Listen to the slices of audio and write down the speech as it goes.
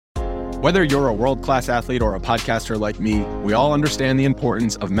Whether you're a world-class athlete or a podcaster like me, we all understand the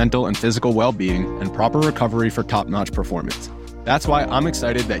importance of mental and physical well-being and proper recovery for top-notch performance. That's why I'm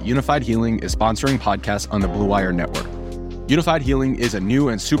excited that Unified Healing is sponsoring podcasts on the Blue Wire Network. Unified Healing is a new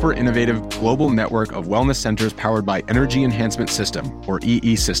and super innovative global network of wellness centers powered by Energy Enhancement System, or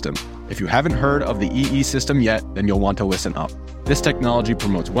EE System. If you haven't heard of the EE System yet, then you'll want to listen up. This technology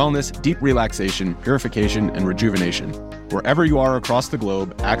promotes wellness, deep relaxation, purification, and rejuvenation. Wherever you are across the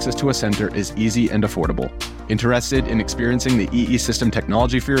globe, access to a center is easy and affordable. Interested in experiencing the EE System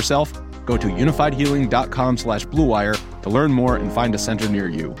technology for yourself? Go to unifiedhealing.com/bluewire to learn more and find a center near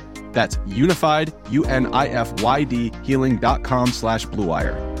you. That's unified, UNIFYD,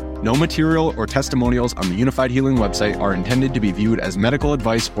 healing.com/bluewire. No material or testimonials on the Unified Healing website are intended to be viewed as medical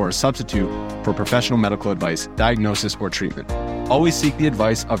advice or a substitute for professional medical advice, diagnosis, or treatment. Always seek the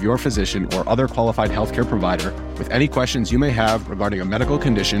advice of your physician or other qualified healthcare provider with any questions you may have regarding a medical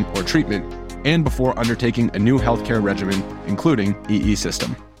condition or treatment and before undertaking a new healthcare regimen, including EE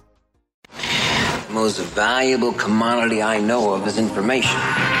System. The most valuable commodity I know of is information.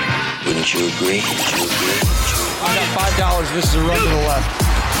 Wouldn't you agree? I got $5. This is a run to the left.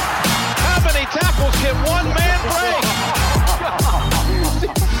 How many tackles can one man break?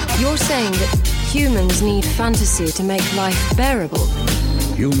 You're saying that humans need fantasy to make life bearable?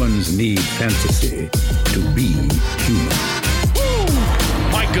 Humans need fantasy to be human.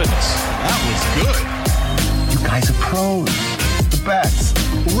 My goodness, that was good. You guys are pros. The best.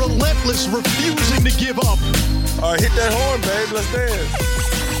 Relentless, refusing to give up. All right, hit that horn, babe. Let's dance.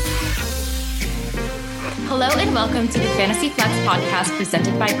 Hello and welcome to the Fantasy Flex podcast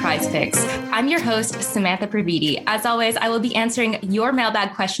presented by Prize Picks. I'm your host, Samantha Praviti. As always, I will be answering your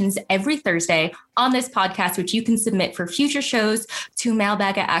mailbag questions every Thursday on this podcast, which you can submit for future shows to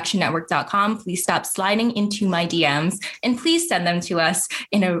mailbag@actionnetwork.com. Please stop sliding into my DMs and please send them to us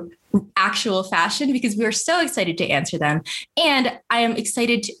in a actual fashion because we are so excited to answer them. And I am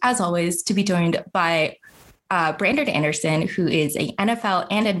excited, as always, to be joined by Brandon Anderson, who is an NFL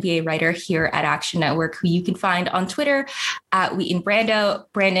and NBA writer here at Action Network, who you can find on Twitter at @WheatonBrando.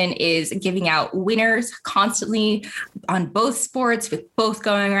 Brandon is giving out winners constantly on both sports, with both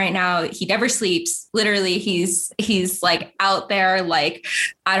going right now. He never sleeps. Literally, he's like out there, like,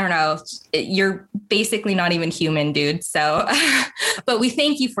 I don't know, you're basically not even human, dude. So, but we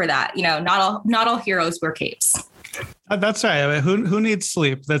thank you for that. You know, not all heroes wear capes. That's right. I mean, who needs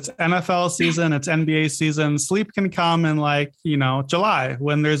sleep? That's NFL season. It's NBA season. Sleep can come in July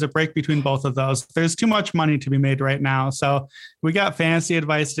when there's a break between both of those. There's too much money to be made right now. So we got fantasy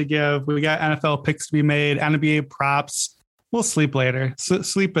advice to give. We got NFL picks to be made, NBA props. We'll sleep later.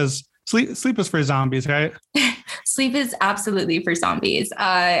 Sleep is for zombies, right? Sleep is absolutely for zombies.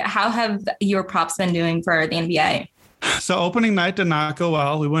 How have your props been doing for the NBA? So opening night did not go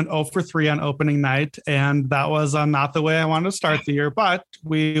well. We went 0 for 3 on opening night, and that was not the way I wanted to start the year. But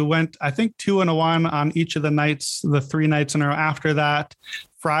we went, I think, 2-1 on each of the nights, the 3 nights in a row after that.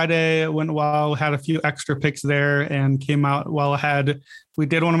 Friday went well, had a few extra picks there and came out well ahead. We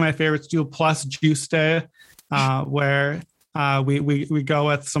did one of my favorites, do a plus juice day, where we go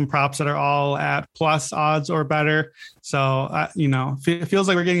with some props that are all at plus odds or better. So, it feels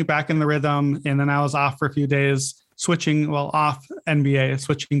like we're getting back in the rhythm. And then I was off for a few days. Off NBA,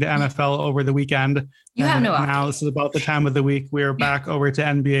 switching to NFL over the weekend. You have no now this is about the time of the week we're back over to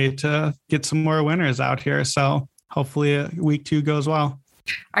NBA to get some more winners out here. So hopefully week 2 goes well.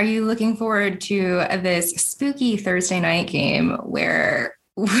 Are you looking forward to this spooky Thursday night game where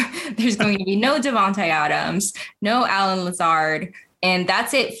there's going to be no Devontae Adams, no Alan Lazard, and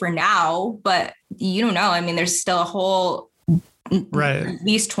that's it for now? But you don't know. I mean, there's still a whole at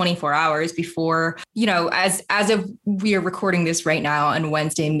least 24 hours before, as of we are recording this right now on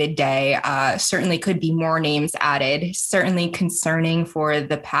Wednesday midday, certainly could be more names added, certainly concerning for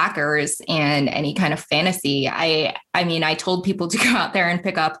the Packers and any kind of fantasy. I mean, I told people to go out there and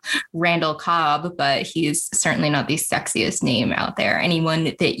pick up Randall Cobb, but he's certainly not the sexiest name out there.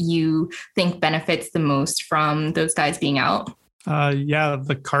 Anyone that you think benefits the most from those guys being out?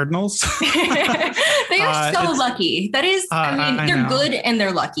 The Cardinals. They are so lucky. That is, they're good and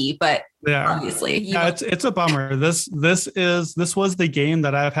they're lucky, but obviously, it's a bummer. This was the game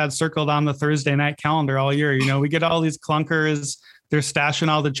that I've had circled on the Thursday night calendar all year. We get all these clunkers. They're stashing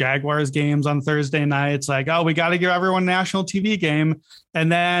all the Jaguars games on Thursday nights. Like, oh, we got to give everyone a national TV game.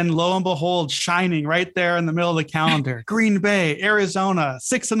 And then lo and behold, shining right there in the middle of the calendar, Green Bay, Arizona,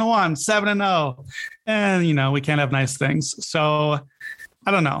 6-1, 7-0. And, we can't have nice things. So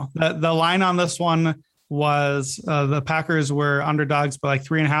I don't know. The line on this one was the Packers were underdogs by like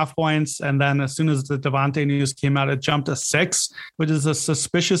 3.5 points. And then as soon as the Davante news came out, it jumped to 6, which is a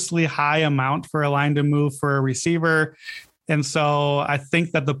suspiciously high amount for a line to move for a receiver. And so I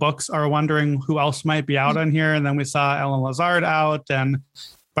think that the books are wondering who else might be out on here. And then we saw Allen Lazard out. And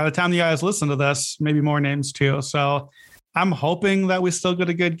by the time you guys listen to this, maybe more names too. So I'm hoping that we still get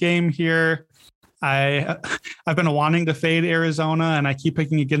a good game here. I've been wanting to fade Arizona, and I keep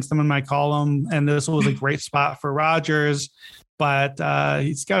picking against them in my column. And this was a great spot for Rodgers, but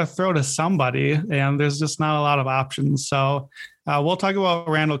he's got to throw to somebody, and there's just not a lot of options. So we'll talk about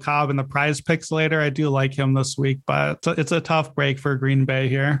Randall Cobb and the prize picks later. I do like him this week, but it's a tough break for Green Bay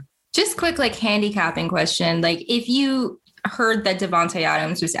here. Just quick, like handicapping question. Like if you heard that Davante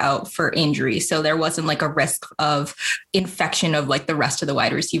Adams was out for injury, so there wasn't like a risk of infection of like the rest of the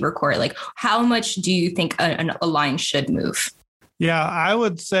wide receiver core, like how much do you think a line should move? Yeah, I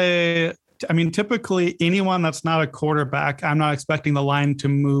would say, I mean, typically anyone that's not a quarterback, I'm not expecting the line to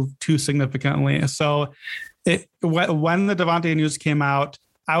move too significantly. So when the Davante news came out,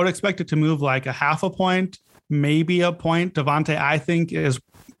 I would expect it to move like 0.5 point, maybe a point. Davante, I think, is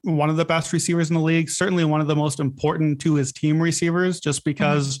one of the best receivers in the league, certainly one of the most important to his team receivers, just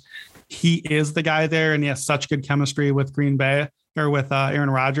because he is the guy there and he has such good chemistry with Green Bay or with Aaron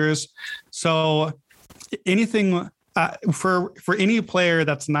Rodgers. So anything for any player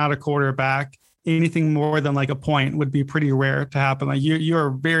that's not a quarterback, anything more than like a point would be pretty rare to happen. Like you're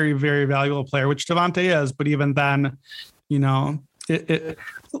a very, very valuable player, which Davante is, but even then, you know, it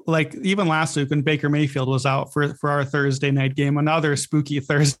like even last week when Baker Mayfield was out for our Thursday night game, another spooky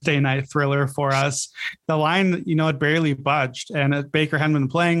Thursday night thriller for us, the line, you know, it barely budged, and Baker hadn't been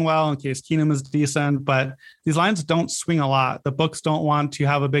playing well in case Keenum is decent, but these lines don't swing a lot. The books don't want to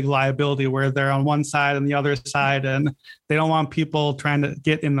have a big liability where they're on one side and the other side, and they don't want people trying to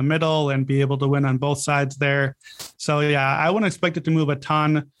get in the middle and be able to win on both sides there. So yeah, I wouldn't expect it to move a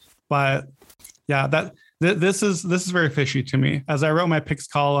ton, but yeah, This is very fishy to me. As I wrote my picks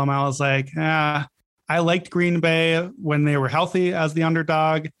column, I was like, I liked Green Bay when they were healthy as the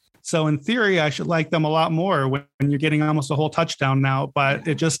underdog. So in theory, I should like them a lot more when you're getting almost a whole touchdown now. But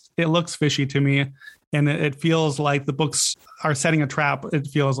it looks fishy to me. And it feels like the books are setting a trap, it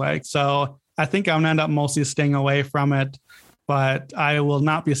feels like. So I think I'm going to end up mostly staying away from it. But I will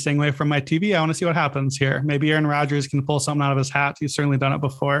not be staying away from my TV. I want to see what happens here. Maybe Aaron Rodgers can pull something out of his hat. He's certainly done it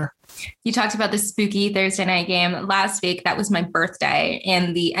before. You talked about the spooky Thursday night game last week. That was my birthday,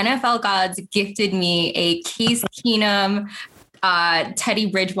 and the NFL gods gifted me a Case Keenum, Teddy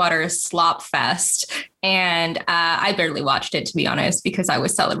Bridgewater slop fest. And I barely watched it, to be honest, because I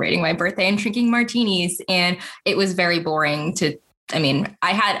was celebrating my birthday and drinking martinis. And it was very boring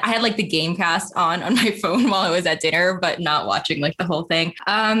I had like the Gamecast on my phone while I was at dinner, but not watching like the whole thing.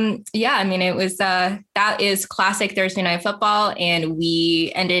 It was that is classic Thursday night football. And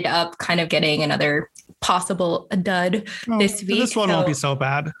we ended up kind of getting another possible dud this week. This one won't be so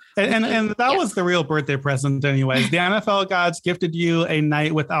bad. And that was the real birthday present anyways. The NFL gods gifted you a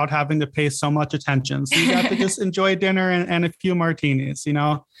night without having to pay so much attention. So you got to just enjoy dinner and a few martinis, you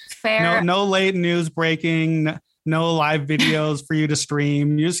know. Fair. No late news breaking, no live videos for you to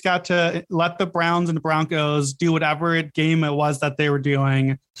stream. You just got to let the Browns and the Broncos do whatever game it was that they were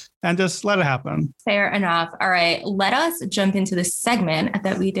doing and just let it happen. Fair enough. All right. Let us jump into the segment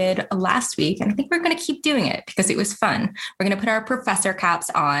that we did last week. And I think we're going to keep doing it because it was fun. We're going to put our professor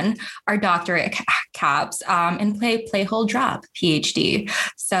caps on, our doctorate caps, and play hold drop PhD.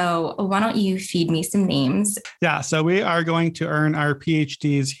 So why don't you feed me some names? Yeah. So we are going to earn our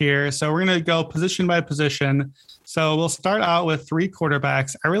PhDs here. So we're going to go position by position. So we'll start out with 3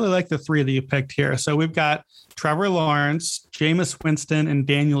 quarterbacks. I really like the 3 that you picked here. So we've got Trevor Lawrence, Jameis Winston, and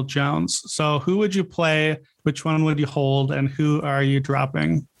Daniel Jones. So who would you play? Which one would you hold? And who are you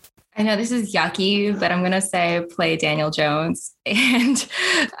dropping? I know this is yucky, but I'm going to say play Daniel Jones. And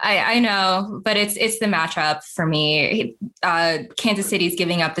I know, but it's the matchup for me. Kansas City's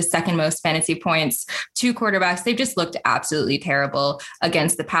giving up the second most fantasy points to quarterbacks. They've just looked absolutely terrible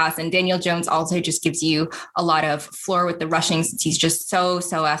against the pass. And Daniel Jones also just gives you a lot of floor with the rushing since he's just so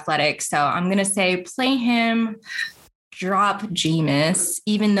athletic. So I'm going to say play him, drop Jameis,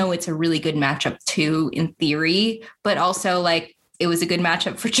 even though it's a really good matchup too, in theory, but also like, it was a good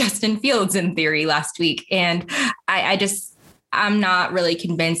matchup for Justin Fields in theory last week. And I'm not really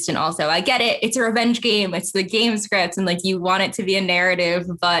convinced. And also I get it. It's a revenge game. It's the game script. And like, you want it to be a narrative,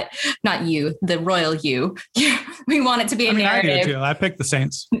 but not you, the royal you. We want it to be a narrative. I do too. I picked the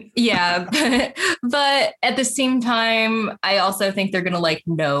Saints. Yeah. But at the same time, I also think they're going to like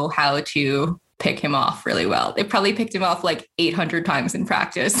know how to pick him off really well. They probably picked him off like 800 times in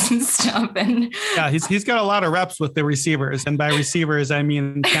practice and stuff. And yeah, he's got a lot of reps with the receivers. And by receivers, I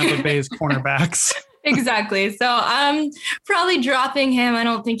mean Tampa Bay's cornerbacks. Exactly. So I'm probably dropping him. I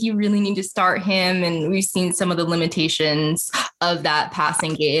don't think you really need to start him. And we've seen some of the limitations of that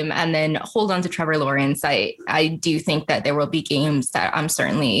passing game. And then hold on to Trevor Lawrence. I do think that there will be games that I'm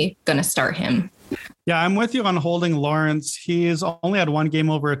certainly going to start him. Yeah, I'm with you on holding Lawrence. He's only had one game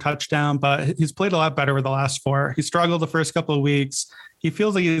over a touchdown, but he's played a lot better with the last 4. He struggled the first couple of weeks. He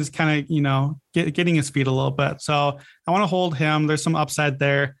feels like he's kind of, getting his feet a little bit. So I want to hold him. There's some upside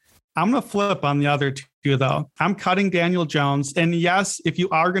there. I'm going to flip on the other 2, though. I'm cutting Daniel Jones. And yes, if you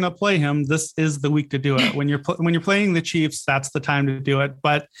are going to play him, this is the week to do it. When you're playing the Chiefs, that's the time to do it.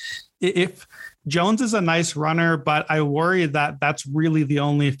 But if Jones is a nice runner, but I worry that that's really the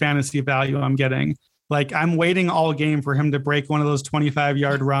only fantasy value I'm getting. Like, I'm waiting all game for him to break one of those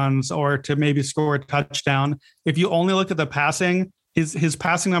 25-yard runs or to maybe score a touchdown. If you only look at the passing, his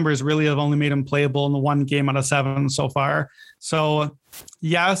passing numbers really have only made him playable in the 1 game out of 7 so far. So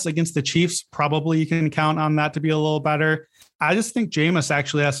yes, against the Chiefs, probably you can count on that to be a little better. I just think Jameis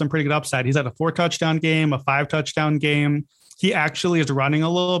actually has some pretty good upside. He's at a 4-touchdown game, a 5-touchdown game. He actually is running a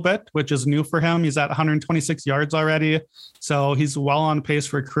little bit, which is new for him. He's at 126 yards already. So he's well on pace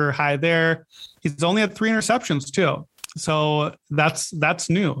for a career high there. He's only had 3 interceptions too. So that's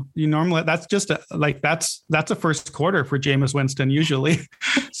new. You normally, that's just that's a first quarter for Jameis Winston usually.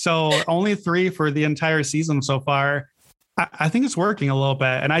 So only 3 for the entire season so far. I think it's working a little bit.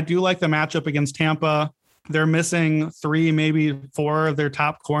 And I do like the matchup against Tampa. They're missing 3, maybe 4 of their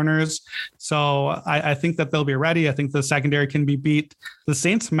top corners. So I think that they'll be ready. I think the secondary can be beat. The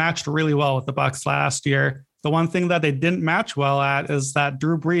Saints matched really well with the Bucs last year. The one thing that they didn't match well at is that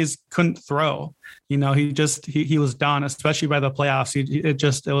Drew Brees couldn't throw. He was done, especially by the playoffs.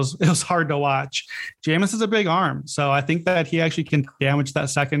 It was hard to watch. Jameis is a big arm. So I think that he actually can damage that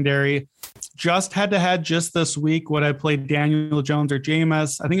secondary. Just head to head just this week, would I play Daniel Jones or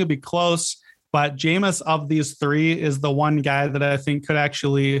Jameis? I think it'd be close. But Jameis of these 3 is the one guy that I think could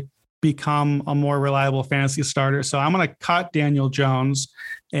actually become a more reliable fantasy starter. So I'm going to cut Daniel Jones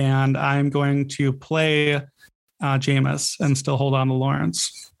and I'm going to play Jameis and still hold on to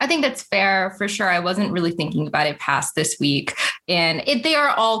Lawrence. I think that's fair for sure. I wasn't really thinking about it past this week. And they are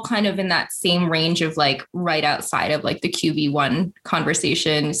all kind of in that same range of like right outside of like the QB1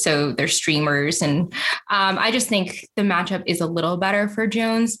 conversation. So they're streamers. And I just think the matchup is a little better for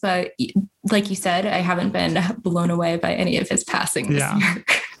Jones. But like you said, I haven't been blown away by any of his passing this year.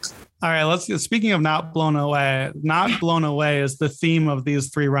 All right, speaking of not blown away is the theme of these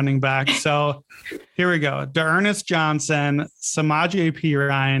 3 running backs. So here we go. D'Ernest Johnson, Samaje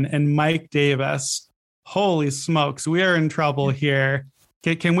Perine, and Mike Davis. Holy smokes, we are in trouble here.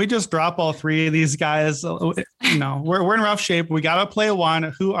 Can we just drop all 3 of these guys? We're in rough shape. We got to play one.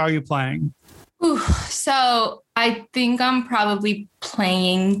 Who are you playing? So I think I'm probably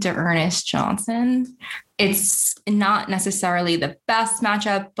playing D'Ernest Johnson. It's not necessarily the best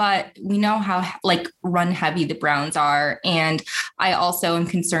matchup, but we know how run heavy the Browns are. And I also am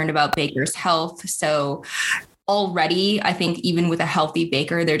concerned about Baker's health. So already, I think even with a healthy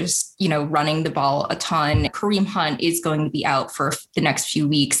Baker, they're just, running the ball a ton. Kareem Hunt is going to be out for the next few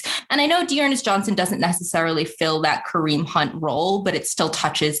weeks. And I know D'Ernest Johnson doesn't necessarily fill that Kareem Hunt role, but it still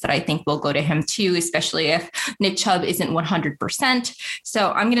touches that I think will go to him too, especially if Nick Chubb isn't 100%.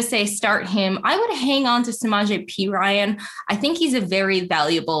 So I'm going to say start him. I would hang on to Samaje Perine. I think he's a very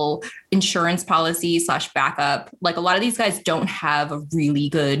valuable insurance policy / backup. Like a lot of these guys don't have a really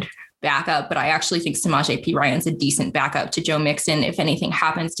good backup, but I actually think Samaje Perine's a decent backup to Joe Mixon if anything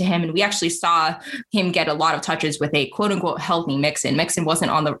happens to him. And we actually saw him get a lot of touches with a quote unquote healthy Mixon. Mixon wasn't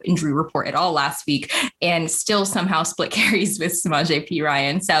on the injury report at all last week and still somehow split carries with Samaje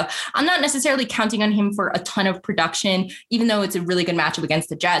Perine. So I'm not necessarily counting on him for a ton of production, even though it's a really good matchup against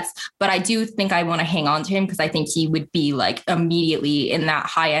the Jets. But I do think I want to hang on to him because I think he would be like immediately in that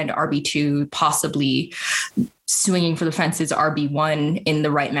high end RB2, possibly swinging for the fences RB1 in the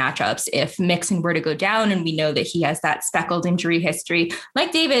right matchups. If Mixon were to go down, and we know that he has that speckled injury history,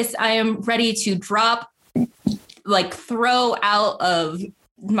 Mike Davis, I am ready to drop, throw out of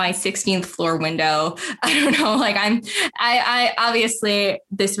my 16th floor window. I don't know. I obviously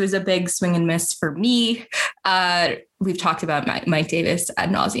this was a big swing and miss for me. We've talked about Mike Davis ad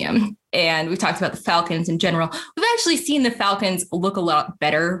nauseum, and we've talked about the Falcons in general. We've actually seen the Falcons look a lot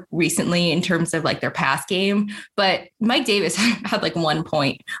better recently in terms of their pass game, but Mike Davis had 1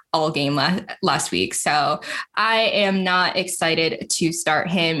 point all game last week. So I am not excited to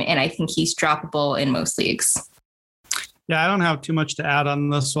start him. And I think he's droppable in most leagues. Yeah, I don't have too much to add on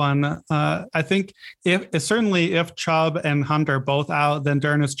this one. I think if Chubb and Hunt are both out, then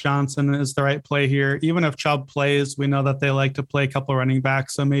D'Ernest Johnson is the right play here. Even if Chubb plays, we know that they like to play a couple running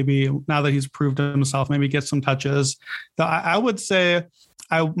backs. So maybe now that he's proved himself, maybe get some touches. So I would say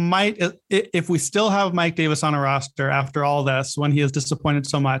I might, if we still have Mike Davis on a roster after all this, when he has disappointed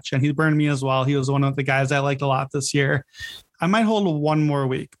so much, and he burned me as well. He was one of the guys I liked a lot this year. I might hold one more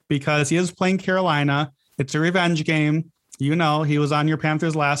week because he is playing Carolina. It's a revenge game. You know, he was on your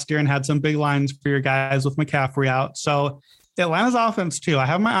Panthers last year and had some big lines for your guys with McCaffrey out. So Atlanta's offense too, I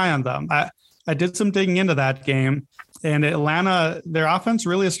have my eye on them. I did some digging into that game, and Atlanta, their offense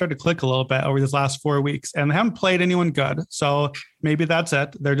really has started to click a little bit over these last 4 weeks, and they haven't played anyone good. So maybe that's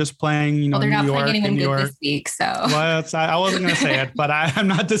it. They're just playing, they're not New York, playing anyone New good York. this week. So I wasn't going to say it, but I'm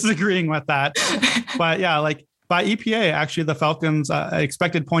not disagreeing with that. But yeah, like by EPA, actually, the Falcons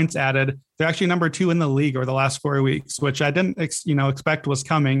expected points added. They're actually number 2 in the league over the last 4 weeks, which I didn't, expect was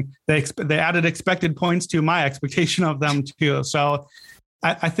coming. They added expected points to my expectation of them too. So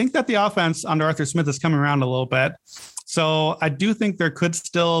I think that the offense under Arthur Smith is coming around a little bit. So I do think there could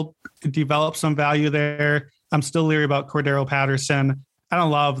still develop some value there. I'm still leery about Cordero Patterson. I don't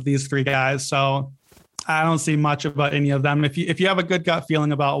love these 3 guys, so I don't see much about any of them. If you have a good gut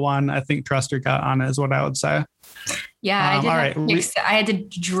feeling about one, I think trust your gut on it is what I would say. Yeah, I had to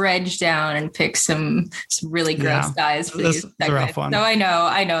dredge down and pick some really gross guys for these segments. So I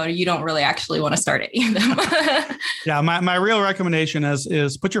know you don't really actually want to start any of them. Yeah, my real recommendation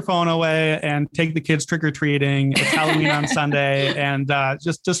is put your phone away and take the kids trick-or-treating. It's Halloween on Sunday, and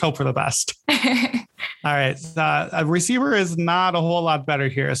just hope for the best. All right, a receiver is not a whole lot better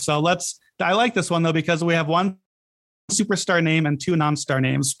here. So I like this one though because we have one superstar name and 2 non-star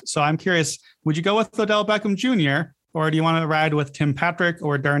names. So I'm curious, would you go with Odell Beckham Jr. or do you want to ride with Tim Patrick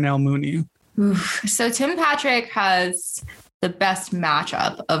or Darnell Mooney? Oof. So Tim Patrick has the best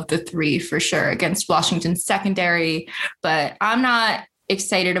matchup of the 3 for sure against Washington's secondary, but I'm not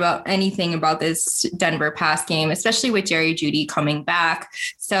excited about anything about this Denver pass game, especially with Jerry Jeudy coming back.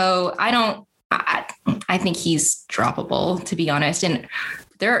 So I think he's droppable, to be honest. And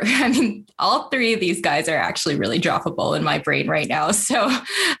all 3 of these guys are actually really droppable in my brain right now. So,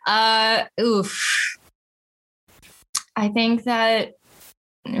 I think that,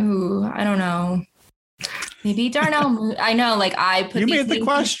 I don't know. Maybe Darnell. I know, I put. You made the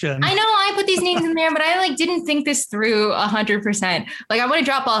question. I know I put these names in there, but I didn't think this through 100%. I want to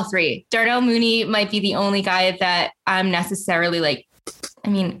drop all 3. Darnell Mooney might be the only guy that I'm necessarily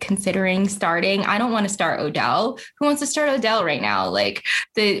considering starting. I don't want to start Odell. Who wants to start Odell right now?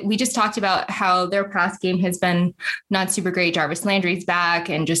 We just talked about how their pass game has been not super great. Jarvis Landry's back,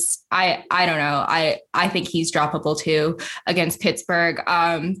 and just I don't know. I think he's droppable too against Pittsburgh.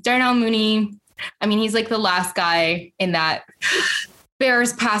 Darnell Mooney, he's the last guy in that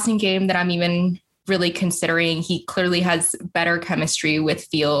Bears passing game that I'm even really considering. He clearly has better chemistry with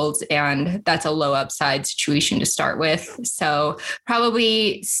Fields, and that's a low upside situation to start with. So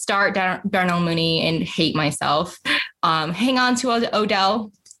probably start Darnell Mooney and hate myself. Hang on to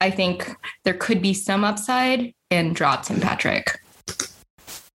Odell. I think there could be some upside, and drop Tim Patrick.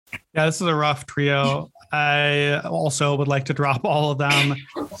 Yeah, this is a rough trio. I also would like to drop all of them.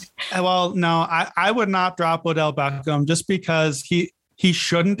 Well, no, I would not drop Odell Beckham just because he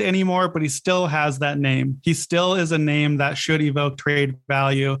shouldn't anymore, but he still has that name. He still is a name that should evoke trade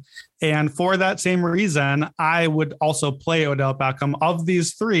value. And for that same reason, I would also play Odell Beckham of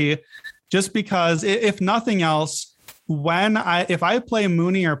these 3, just because if nothing else, if I play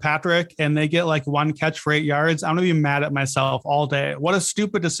Mooney or Patrick and they get 1 catch for 8 yards, I'm going to be mad at myself all day. What a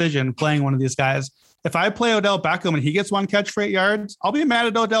stupid decision playing one of these guys. If I play Odell Beckham and he gets 1 catch for 8 yards, I'll be mad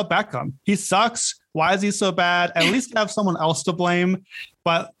at Odell Beckham. He sucks. Why is he so bad? At least have someone else to blame.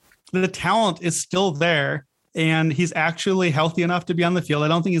 But the talent is still there, and he's actually healthy enough to be on the field. I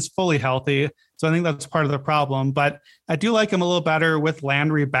don't think he's fully healthy, so I think that's part of the problem. But I do like him a little better with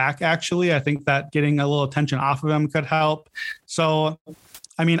Landry back, actually. I think that getting a little attention off of him could help. So,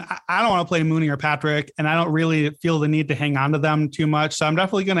 I don't want to play Mooney or Patrick, and I don't really feel the need to hang on to them too much. So I'm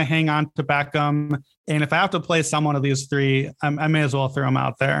definitely going to hang on to Beckham. And if I have to play someone of these 3, I may as well throw them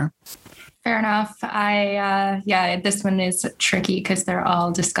out there. Fair enough. This one is tricky because they're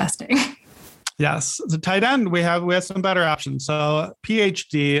all disgusting. Yes. The tight end, we have some better options. So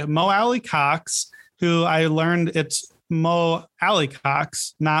PhD, Mo Alley-Cox, who I learned it's Mo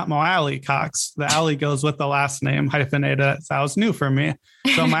Alley-Cox, not Mo Alley-Cox. The alley goes with the last name hyphenated. So that was new for me.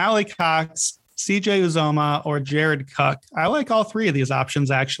 So Mo Alley-Cox, CJ Uzomah, or Jared Cook. I like all 3 of these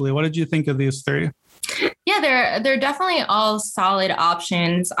options, actually. What did you think of these 3? Yeah, they're definitely all solid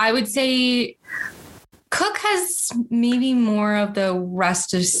options. I would say Cook has maybe more of the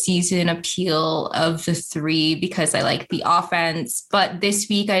rest of season appeal of the three because I like the offense, but this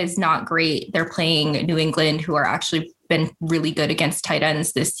week is not great. They're playing New England, who are actually been really good against tight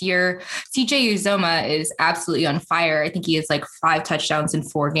ends this year. CJ Uzomah is absolutely on fire. I think he has like 5 touchdowns in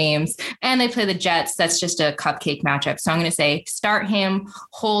 4 games, and they play the Jets. That's just a cupcake matchup. So I'm going to say start him,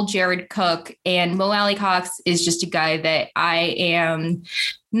 hold Jared Cook, and Mo Alley-Cox is just a guy that I am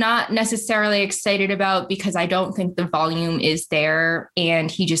not necessarily excited about because I don't think the volume is there,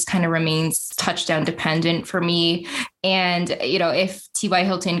 and he just kind of remains touchdown dependent for me. And, you know, if T.Y.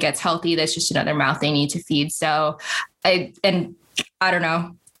 Hilton gets healthy, that's just another mouth they need to feed. So I don't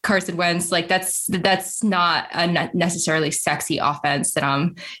know, Carson Wentz, like that's not a necessarily sexy offense that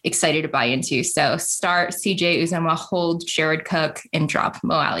I'm excited to buy into. So start CJ Uzomah, hold Jared Cook, and drop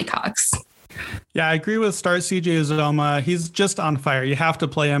Mo Alley-Cox. Yeah, I agree with start CJ Uzomah. He's just on fire. You have to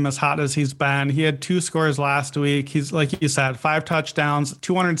play him as hot as he's been. He had 2 scores last week. He's, like you said, 5 touchdowns,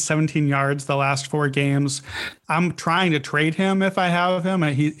 217 yards the last 4 games. I'm trying to trade him if I have him.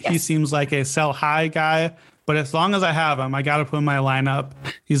 He seems like a sell high guy. But as long as I have him, I got to put in my lineup.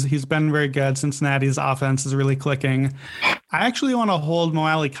 He's been very good. Cincinnati's offense is really clicking. I actually want to hold Mo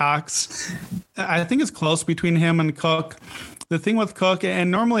Alley-Cox. I think it's close between him and Cook. The thing with Cook, and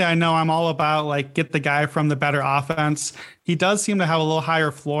normally I know I'm all about like get the guy from the better offense. He does seem to have a little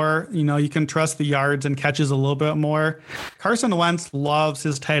higher floor. You know, you can trust the yards and catches a little bit more. Carson Wentz loves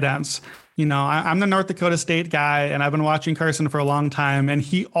his tight ends. You know, I'm the North Dakota State guy, and I've been watching Carson for a long time, and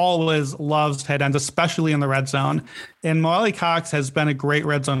he always loves tight ends, especially in the red zone. And Mo Alley-Cox has been a great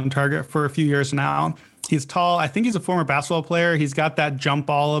red zone target for a few years now. He's tall. I think he's a former basketball player. He's got that jump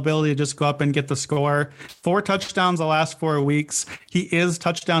ball ability to just go up and get the score. 4 touchdowns the last 4 weeks. He is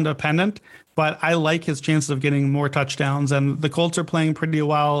touchdown dependent, but I like his chances of getting more touchdowns, and the Colts are playing pretty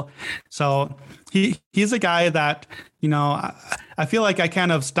well. So he's a guy that, you know, I feel like I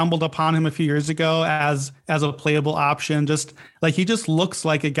kind of stumbled upon him a few years ago as a playable option. Just like he just looks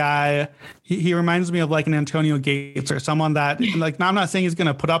like a guy. He reminds me of like an Antonio Gates or someone that, like, now I'm not saying he's going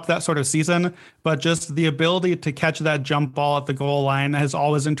to put up that sort of season, but just the ability to catch that jump ball at the goal line has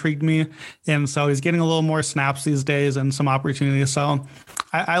always intrigued me. And so he's getting a little more snaps these days and some opportunities. So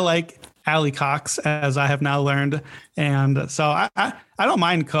I like Alley-Cox, as I have now learned. And so I don't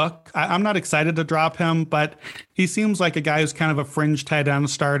mind Cook. I'm not excited to drop him, but he seems like a guy who's kind of a fringe tight end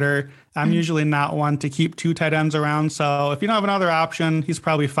starter. I'm usually not one to keep 2 tight ends around. So if you don't have another option, he's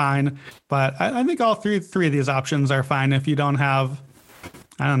probably fine. But I think all three of these options are fine if you don't have,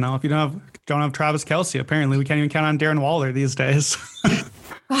 I don't know, if you don't have Travis Kelce. Apparently we can't even count on Darren Waller these days.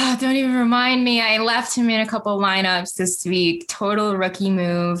 Oh, don't even remind me. I left him in a couple lineups this week. Total rookie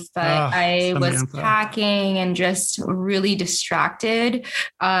move, but I was packing and just really distracted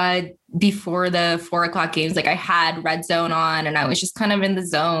before the 4:00 games. Like I had Red Zone on and I was just kind of in the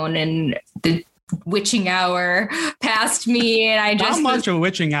zone, and the witching hour passed me, and I just not much of a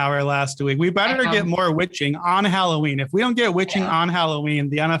witching hour last week. We better get more witching on Halloween. If we don't get witching on Halloween,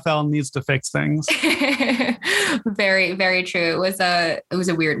 the NFL needs to fix things. Very, very true. It was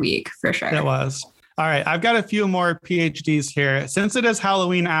a weird week for sure. It was. All right, I've got a few more PhDs here. Since it is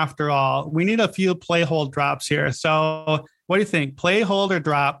Halloween after all, we need a few play hold drops here. So what do you think? Play, hold, or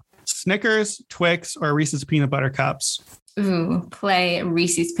drop Snickers, Twix, or Reese's Peanut Butter Cups? Ooh, play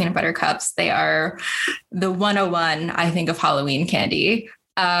Reese's Peanut Butter Cups. They are the 101, I think, of Halloween candy.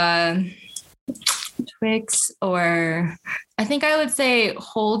 Twix, or I think I would say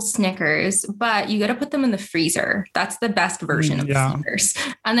hold Snickers, but you got to put them in the freezer. That's the best version of the Snickers.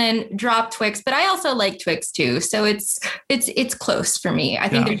 And then drop Twix, but I also like Twix too. So it's close for me. I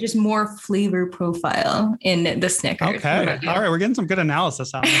think there's just more flavor profile in the Snickers. Okay. All right. We're getting some good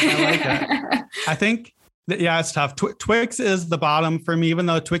analysis on this. I like it. I think it's tough. Twix is the bottom for me, even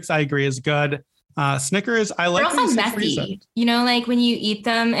though Twix, I agree, is good. Snickers, I like. They're also messy. You know, like when you eat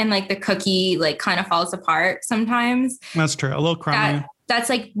them and like the cookie like kind of falls apart sometimes. That's true. A little crummy. That's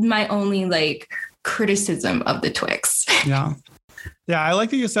like my only like criticism of the Twix. Yeah. Yeah, I like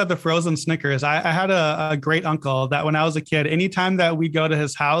that you said the frozen Snickers. I had a great uncle that when I was a kid, anytime that we'd go to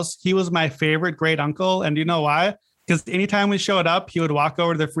his house, he was my favorite great uncle. And do you know why? Because anytime we showed up, he would walk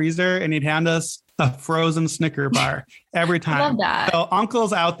over to the freezer and he'd hand us a frozen Snicker bar every time. I love that. So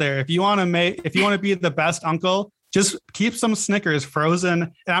uncles out there, if you want to be the best uncle, just keep some Snickers frozen.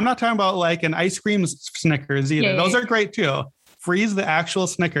 And I'm not talking about like an ice cream Snickers either. Those are great too. Freeze the actual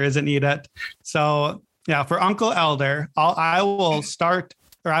Snickers and eat it. So yeah, for Uncle Elder, I will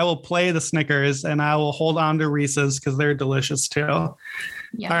play the Snickers and I will hold on to Reese's because they're delicious too.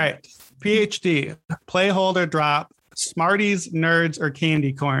 Yeah. All right. PhD, play, hold, or drop Smarties, Nerds, or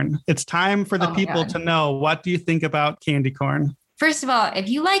candy corn? It's time for the people to know. What do you think about candy corn? First of all, if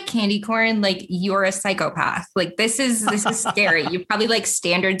you like candy corn, like you're a psychopath. Like this is scary. You probably like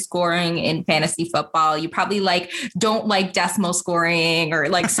standard scoring in fantasy football. You probably like don't like decimal scoring or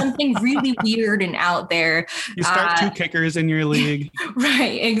like something really weird and out there. You start 2 kickers in your league.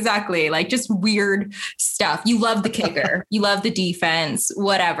 Right, exactly. Like just weird stuff. You love the kicker. You love the defense,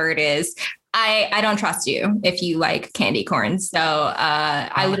 whatever it is. I don't trust you if you like candy corn. So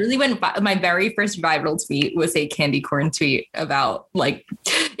I literally my very first viral tweet was a candy corn tweet about like,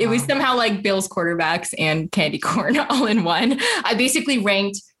 it was somehow like Bills quarterbacks and candy corn all in one. I basically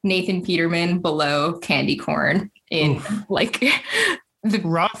ranked Nathan Peterman below candy corn in like the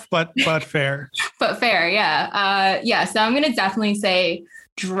rough, but fair. But fair. Yeah. So I'm going to definitely say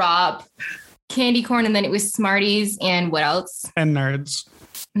drop candy corn. And then it was Smarties and what else? And Nerds.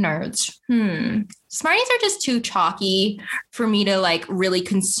 Smarties are just too chalky for me to like really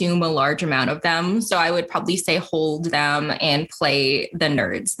consume a large amount of them. So I would probably say hold them and play the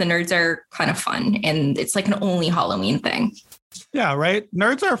Nerds. The Nerds are kind of fun and it's like an only Halloween thing. Yeah, right.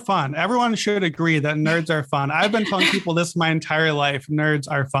 Nerds are fun. Everyone should agree that nerds are fun. I've been telling people this my entire life. Nerds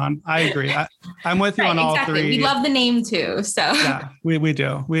are fun. I agree. I'm with you on all three. We love the name too. So yeah, we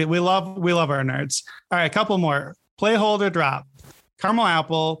do. We love our nerds. All right, a couple more. Play, hold, or drop. Caramel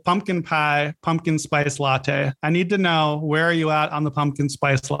apple, pumpkin pie, pumpkin spice latte. I need to know, where are you at on the pumpkin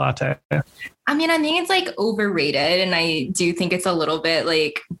spice latte? I mean, I think it's like overrated. And I do think it's a little bit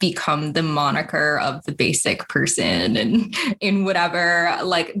like become the moniker of the basic person and in whatever,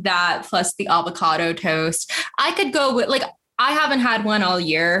 like that plus the avocado toast. I could go with like, I haven't had one all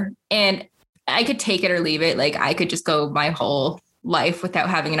year and I could take it or leave it. Like I could just go my whole life without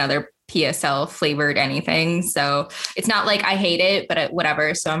having another PSL flavored anything. So it's not like I hate it, but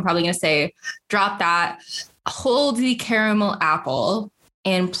whatever. So I'm probably going to say drop that, hold the caramel apple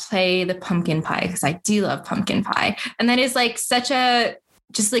and play the pumpkin pie because I do love pumpkin pie. And that is like such a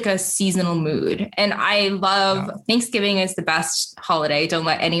just like a seasonal mood. And I love Thanksgiving is the best holiday. Don't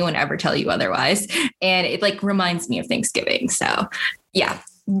let anyone ever tell you otherwise. And it like reminds me of Thanksgiving. So yeah.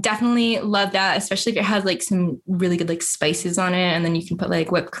 Definitely love that, especially if it has like some really good like spices on it. And then you can put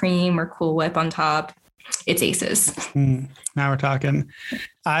like whipped cream or Cool Whip on top. It's aces. Now we're talking.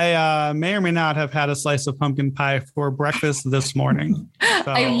 I may or may not have had a slice of pumpkin pie for breakfast this morning.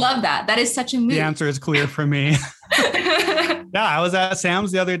 So I love that. That is such a mood. The answer is clear for me. Yeah, I was at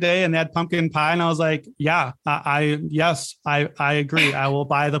Sam's the other day and they had pumpkin pie and I was like, yeah, I agree. I will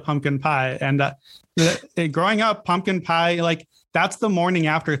buy the pumpkin pie. And growing up, pumpkin pie, like that's the morning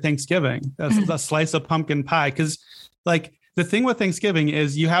after Thanksgiving. That's a slice of pumpkin pie. Because like the thing with Thanksgiving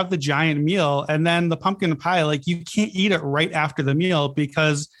is you have the giant meal and then the pumpkin pie, like you can't eat it right after the meal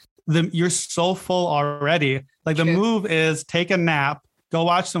because you're so full already. Like the move is take a nap, go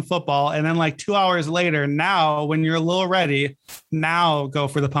watch some football. And then like 2 hours later, now when you're a little ready, now go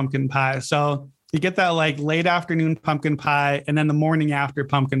for the pumpkin pie. So you get that like late afternoon pumpkin pie and then the morning after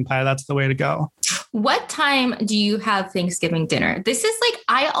pumpkin pie. That's the way to go. What time do you have Thanksgiving dinner? This is like,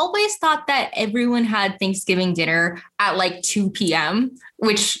 I always thought that everyone had Thanksgiving dinner at like 2 p.m.,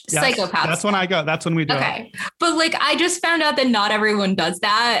 which psychopaths. That's when I go. That's when we do it. But like, I just found out that not everyone does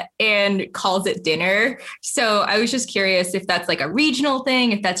that and calls it dinner. So I was just curious if that's like a regional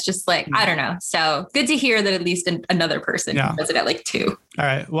thing, if that's just like, I don't know. So good to hear that at least another person does it at like 2. All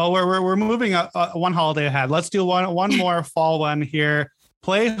right. Well, we're moving one holiday ahead. Let's do one more fall one here.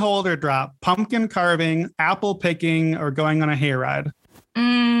 Play, hold, or drop. Pumpkin carving, apple picking, or going on a hayride?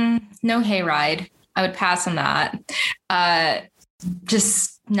 No hayride. I would pass on that.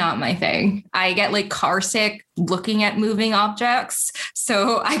 Just not my thing. I get like car sick looking at moving objects.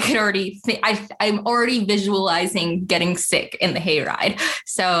 So I could already I'm already visualizing getting sick in the hayride.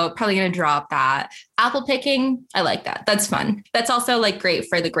 So probably going to drop that. Apple picking, I like that. That's fun. That's also like great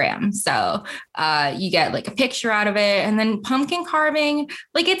for the gram. So you get like a picture out of it. And then pumpkin carving,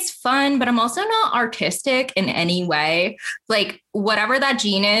 like it's fun, but I'm also not artistic in any way. Like whatever that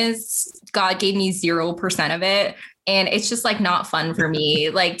gene is, God gave me 0% of it. And it's just like not fun for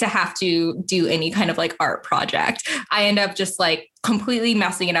me, like to have to do any kind of like art project. I end up just like completely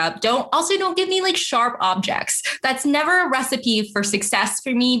messing it up. Don't give me like sharp objects. That's never a recipe for success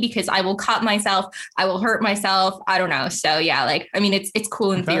for me because I will cut myself. I will hurt myself. I don't know. So yeah, like, I mean, it's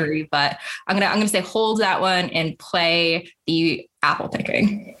cool in theory, but I'm going to say hold that one and play the apple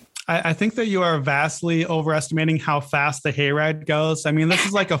picking. I think that you are vastly overestimating how fast the hayride goes. I mean, this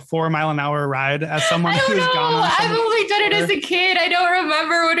is like a 4 mile an hour ride as someone who's gone on. I've only done it as a kid. I don't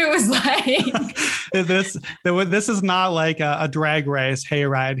remember what it was like. This is not like a drag race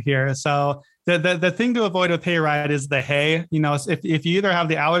hayride here. So The thing to avoid with hayride is the hay. You know, if you either have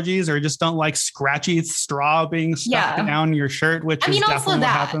the allergies or just don't like scratchy straw being stuck down your shirt, which is definitely what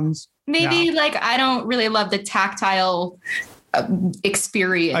happens. Maybe like I don't really love the tactile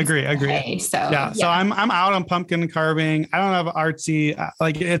experience. Agree. Hay, so so I'm out on pumpkin carving. I don't have artsy,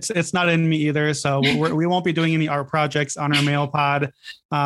 like it's not in me either. So we won't be doing any art projects on our mail pod.